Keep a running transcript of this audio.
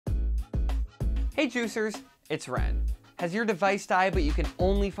Hey juicers, it's Ren. Has your device died but you can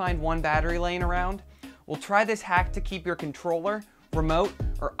only find one battery laying around? Well, try this hack to keep your controller, remote,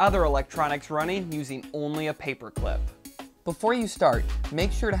 or other electronics running using only a paperclip. Before you start,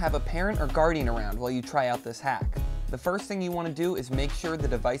 make sure to have a parent or guardian around while you try out this hack. The first thing you want to do is make sure the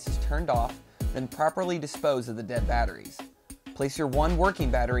device is turned off, then properly dispose of the dead batteries. Place your one working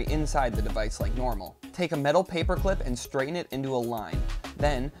battery inside the device like normal. Take a metal paperclip and straighten it into a line.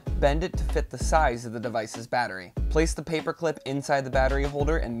 Then, bend it to fit the size of the device's battery. Place the paperclip inside the battery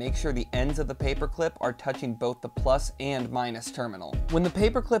holder and make sure the ends of the paperclip are touching both the plus and minus terminal. When the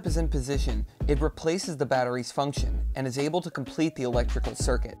paperclip is in position, it replaces the battery's function and is able to complete the electrical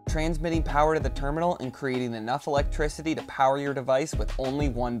circuit, transmitting power to the terminal and creating enough electricity to power your device with only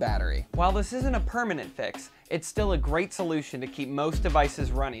one battery. While this isn't a permanent fix, it's still a great solution to keep most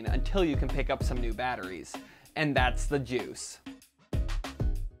devices running until you can pick up some new batteries. And that's the juice.